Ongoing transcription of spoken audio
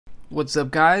What's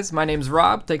up, guys? My name's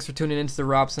Rob. Thanks for tuning into the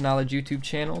Robson Knowledge YouTube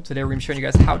channel. Today we're going to be showing you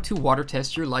guys how to water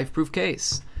test your LifeProof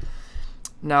case.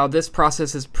 Now this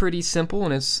process is pretty simple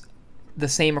and it's the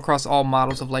same across all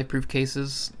models of LifeProof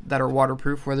cases that are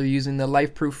waterproof, whether you're using the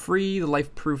LifeProof Free, the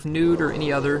LifeProof Nude, or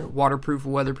any other waterproof,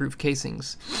 weatherproof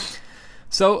casings.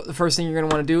 So the first thing you're going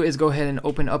to want to do is go ahead and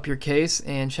open up your case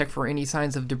and check for any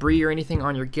signs of debris or anything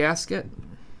on your gasket.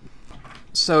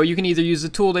 So you can either use the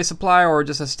tool they supply or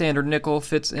just a standard nickel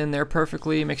fits in there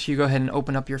perfectly. Make sure you go ahead and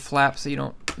open up your flap so you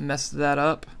don't mess that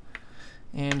up.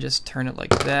 And just turn it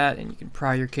like that and you can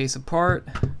pry your case apart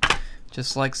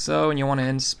just like so. And you want to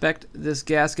inspect this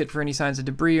gasket for any signs of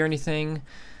debris or anything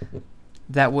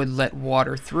that would let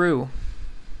water through.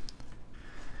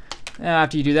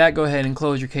 After you do that, go ahead and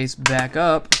close your case back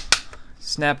up.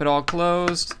 Snap it all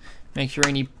closed. Make sure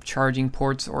any charging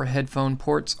ports or headphone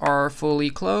ports are fully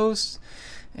closed.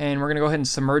 And we're going to go ahead and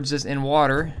submerge this in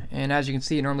water. And as you can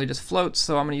see, it normally just floats,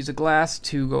 so I'm going to use a glass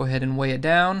to go ahead and weigh it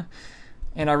down.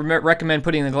 And I recommend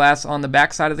putting the glass on the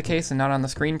back side of the case and not on the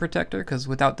screen protector, because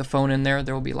without the phone in there,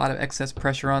 there will be a lot of excess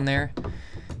pressure on there.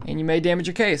 And you may damage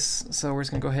your case. So we're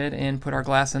just going to go ahead and put our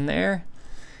glass in there.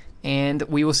 And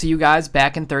we will see you guys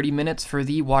back in 30 minutes for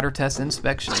the water test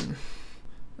inspection.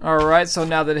 Alright, so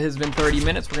now that it has been 30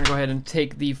 minutes, we're going to go ahead and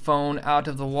take the phone out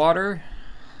of the water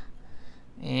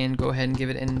and go ahead and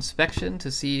give it an inspection to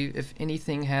see if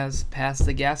anything has passed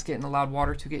the gasket and allowed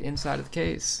water to get inside of the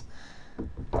case.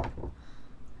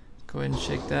 Go ahead and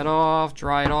shake that off,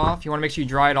 dry it off. You want to make sure you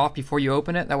dry it off before you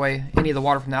open it. That way any of the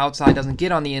water from the outside doesn't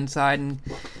get on the inside and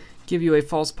give you a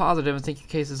false positive and think your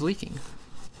case is leaking.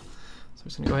 So I'm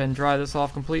just going to go ahead and dry this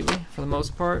off completely for the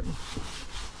most part.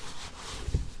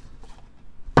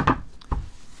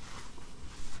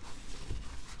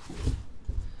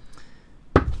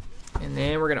 And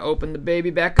then we're going to open the baby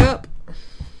back up.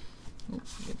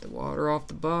 Get the water off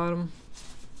the bottom.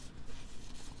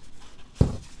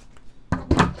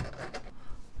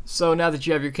 So now that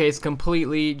you have your case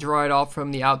completely dried off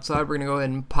from the outside, we're going to go ahead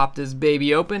and pop this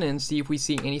baby open and see if we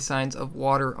see any signs of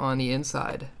water on the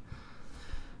inside.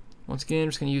 Once again, I'm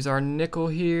just going to use our nickel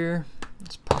here.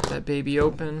 Let's pop that baby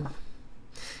open.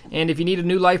 And if you need a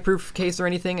new LifeProof case or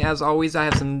anything, as always, I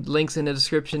have some links in the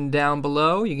description down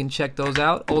below. You can check those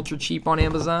out. Ultra cheap on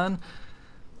Amazon.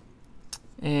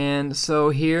 And so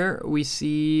here we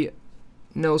see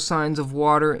no signs of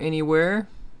water anywhere,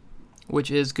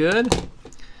 which is good.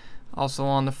 Also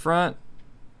on the front,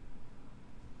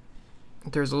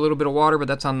 there's a little bit of water, but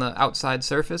that's on the outside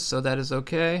surface, so that is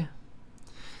okay.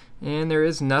 And there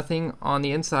is nothing on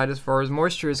the inside as far as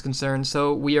moisture is concerned,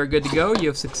 so we are good to go. You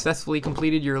have successfully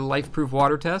completed your LifeProof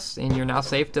water test, and you're now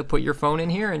safe to put your phone in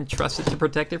here and trust it to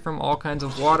protect it from all kinds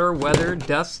of water, weather,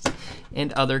 dust,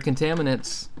 and other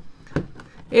contaminants.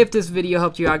 If this video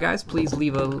helped you out, guys, please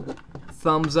leave a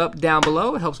thumbs up down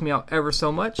below. It helps me out ever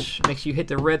so much. Make sure you hit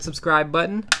the red subscribe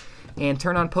button and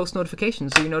turn on post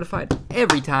notifications so you're notified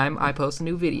every time I post a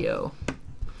new video.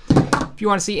 If you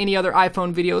want to see any other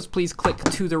iPhone videos, please click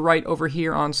to the right over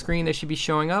here on screen. They should be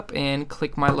showing up, and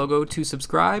click my logo to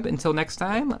subscribe. Until next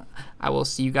time, I will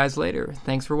see you guys later.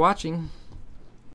 Thanks for watching.